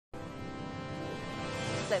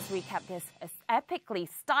let's recap this epically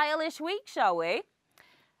stylish week, shall we?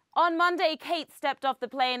 On Monday, Kate stepped off the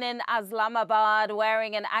plane in Islamabad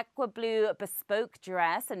wearing an aqua blue bespoke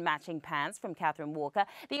dress and matching pants from Catherine Walker.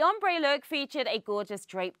 The ombre look featured a gorgeous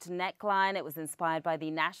draped neckline. It was inspired by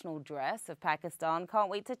the national dress of Pakistan. Can't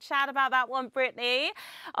wait to chat about that one, Brittany.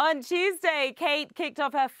 On Tuesday, Kate kicked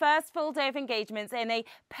off her first full day of engagements in a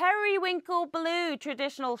periwinkle blue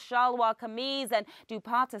traditional shalwar kameez and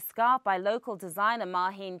dupatta scarf by local designer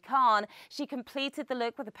Maheen Khan. She completed the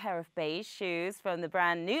look with a pair of beige shoes from the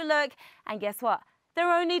brand new look, and guess what?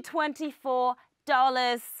 They're only $24.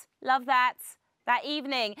 Love that. That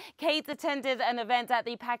evening, Kate attended an event at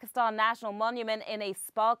the Pakistan National Monument in a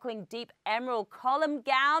sparkling deep emerald column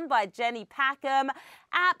gown by Jenny Packham.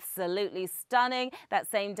 Absolutely stunning. That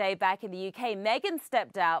same day back in the UK, Meghan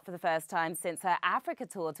stepped out for the first time since her Africa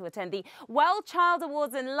tour to attend the Well Child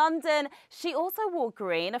Awards in London. She also wore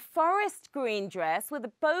green, a forest green dress with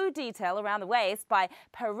a bow detail around the waist by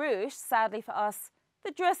Peruche. Sadly for us,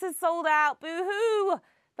 the dress is sold out. Boo-hoo!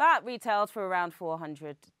 That retailed for around $400.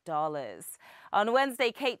 On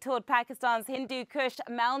Wednesday, Kate toured Pakistan's Hindu Kush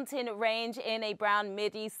mountain range in a brown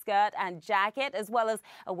midi skirt and jacket, as well as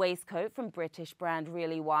a waistcoat from British brand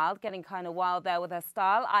Really Wild. Getting kind of wild there with her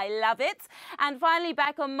style. I love it. And finally,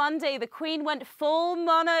 back on Monday, the Queen went full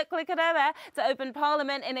monarch, look at her there, to open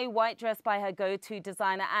Parliament in a white dress by her go-to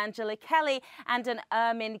designer Angela Kelly and an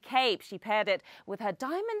ermine cape. She paired it with her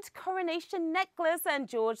diamond coronation necklace and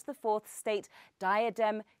George IV state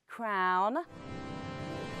diadem crown.